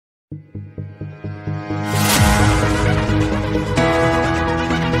Thanks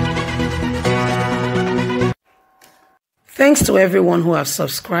to everyone who have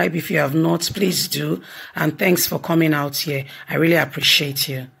subscribed. If you have not, please do. And thanks for coming out here. I really appreciate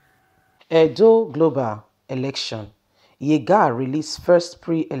you. Edo Global Election. Yega released first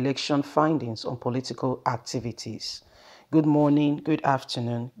pre-election findings on political activities. Good morning, good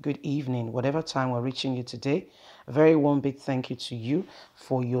afternoon, good evening, whatever time we're reaching you today. A very warm big thank you to you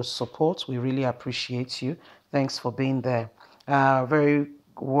for your support. We really appreciate you. Thanks for being there. Very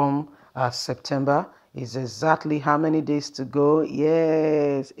warm September is exactly how many days to go?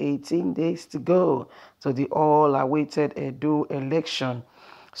 Yes, 18 days to go to the all-awaited Edo election.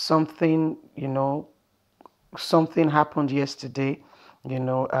 Something happened yesterday.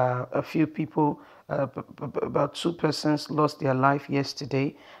 A few people, about 2 persons lost their life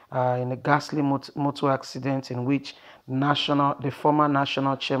yesterday in a ghastly motor accident in which the former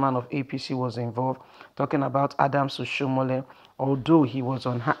national chairman of APC was involved. Talking about Adams Oshomole, although he was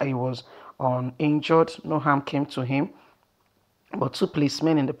uninjured, no harm came to him. But 2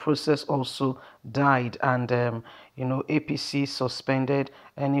 policemen in the process also died, and APC suspended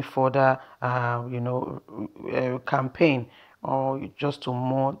any further campaign or just to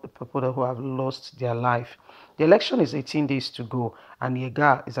mourn the people who have lost their life. The election is 18 days to go, and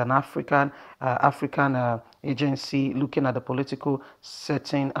Yega is an African agency looking at the political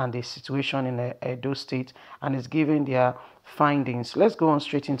setting and the situation in Edo State, and is giving their findings. Let's go on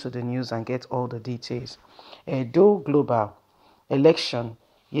straight into the news and get all the details. Edo Global Election.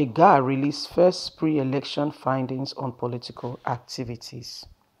 Yega released first pre-election findings on political activities.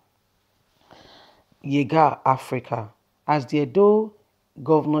 Yega Africa. As the Edo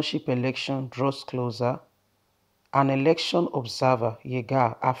governorship election draws closer, an election observer,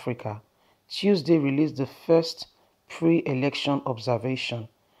 Yega Africa, Tuesday released the first pre-election observation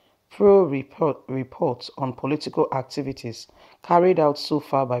reports on political activities carried out so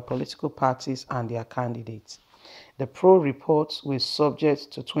far by political parties and their candidates. The report will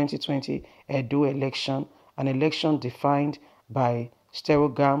subject to 2020 Edo election, an election defined by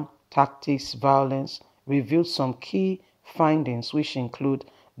stereogam, tactics, violence, revealed some key findings which include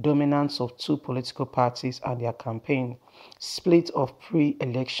dominance of 2 political parties and their campaign, split of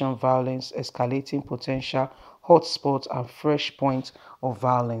pre-election violence, escalating potential hotspots and fresh points of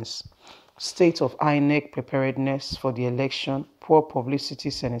violence, state of INEC preparedness for the election, poor publicity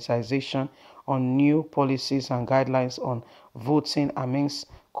sensitization on new policies and guidelines on voting amidst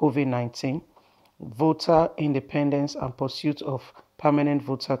COVID-19, voter independence and pursuit of permanent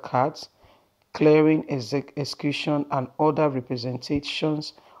voter cards, clearing execution and other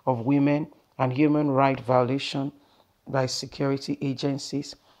representations of women, and human rights violation by security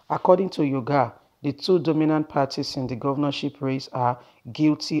agencies. According to Yega, the 2 dominant parties in the governorship race are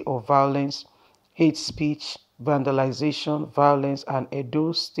guilty of violence, hate speech, vandalization, violence, and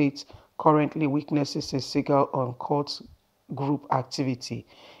Edo State currently witnesses a signal on court group activity,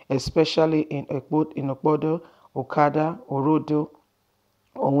 especially in Okpodo, Okada, Orodo,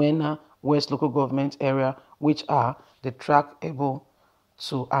 Owena, West local government area, which are the trackable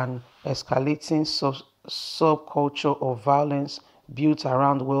to an escalating subculture of violence built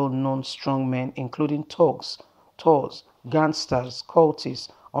around well-known strongmen, including thugs, gangsters, cultists,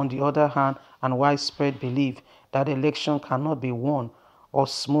 on the other hand, and widespread belief that election cannot be won or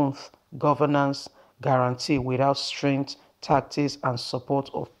smooth governance guarantee without strength, tactics, and support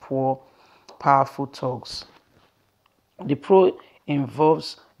of powerful thugs. The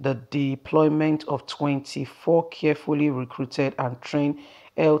involves the deployment of 24 carefully recruited and trained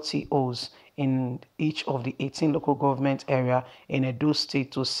LTOs in each of the 18 local government areas in Edo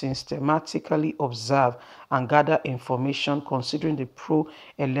State to systematically observe and gather information considering the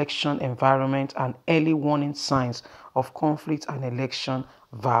pro-election environment and early warning signs of conflict and election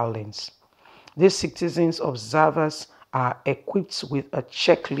violence. These citizens observers are equipped with a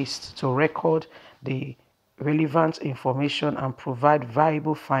checklist to record the relevant information and provide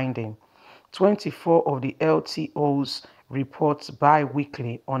viable finding. 24 of the LTOs report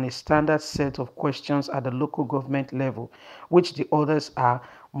bi-weekly on a standard set of questions at the local government level, which the others are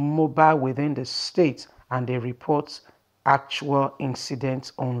mobile within the state and they report actual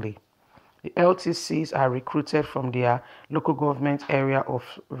incidents only. The LTCs are recruited from their local government area of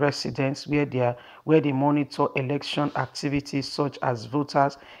residence where they monitor election activities such as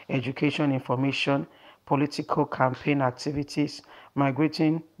voters, education information, political campaign activities,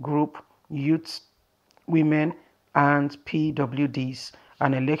 migrating group, youth, women, and PWDs,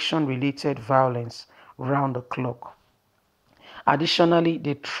 and election-related violence round the clock. Additionally,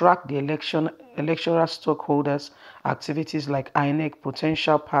 they track the electoral stockholders' activities like INEC,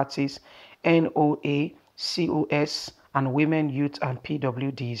 potential parties, NOA, COS, and women, youth, and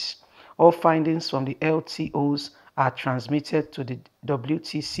PWDs. All findings from the LTOs are transmitted to the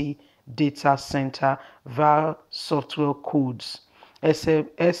WTC data center via software codes,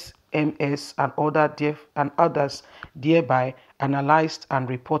 SMS, and others, thereby analyzed and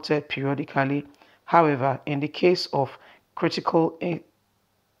reported periodically. However, in the case of critical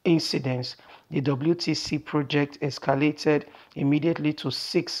incidents, the WTC project escalated immediately to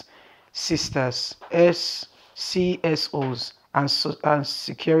 6 sisters CSOs and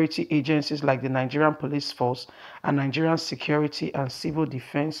security agencies like the Nigerian Police Force and Nigerian Security and Civil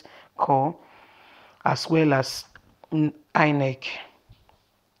Defense Corps, as well as INEC.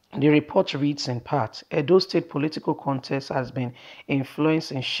 The report reads in part, Edo State political contest has been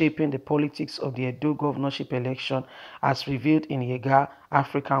influenced in shaping the politics of the Edo governorship election as revealed in Yega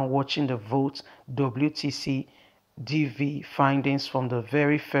African Watching the Vote WTC DV findings from the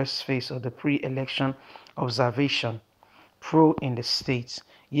very first phase of the pre-election observation pro in the state.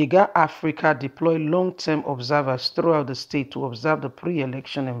 Yega Africa deployed long-term observers throughout the state to observe the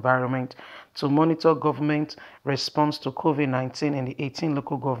pre-election environment to monitor government response to COVID-19 in the 18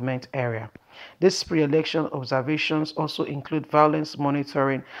 local government area. These pre-election observations also include violence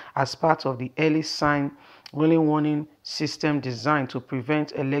monitoring as part of the early warning system designed to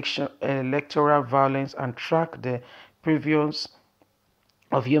prevent electoral violence and track the prevalence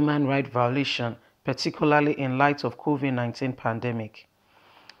of human rights violation, particularly in light of COVID-19 pandemic.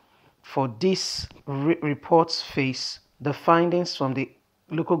 For this report's phase, the findings from the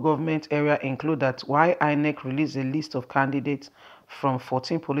local government area include that while INEC released a list of candidates from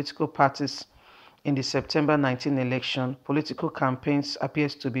 14 political parties in the September 19 election, political campaigns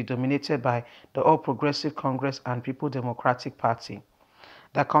appears to be dominated by the All Progressive Congress and People Democratic Party.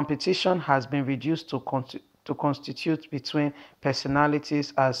 The competition has been reduced to constitute between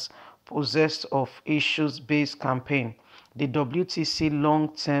personalities as possessed of issues-based campaign. The WTC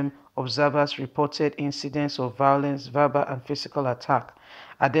long-term observers reported incidents of violence, verbal and physical attack,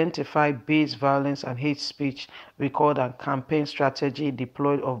 identified base violence and hate speech record and campaign strategy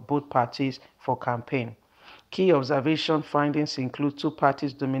deployed of both parties for campaign. Key observation findings include 2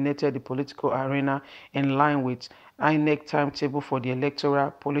 parties dominated the political arena in line with INEC timetable for the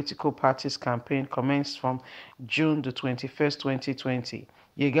electoral political parties campaign commenced from June the 21st, 2020.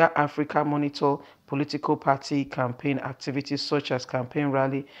 Yega Africa monitor political party campaign activities such as campaign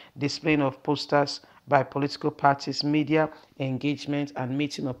rally, displaying of posters by political parties, media engagement, and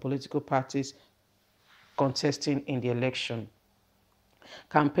meeting of political parties contesting in the election.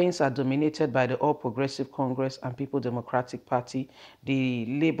 Campaigns are dominated by the All Progressive Congress and People Democratic Party, the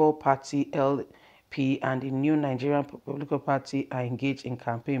Labour Party LP, and the New Nigerian Political Party are engaged in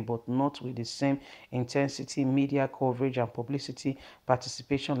campaign, but not with the same intensity, media coverage, and publicity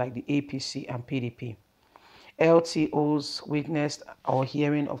participation like the APC and PDP. LTOs witnessed or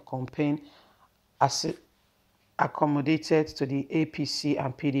hearing of campaign accommodated to the APC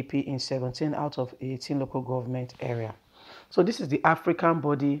and PDP in 17 out of 18 local government area. So this is the African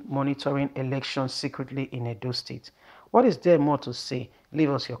body monitoring elections secretly in Edo State. What is there more to say? Leave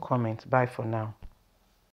us your comment. Bye for now.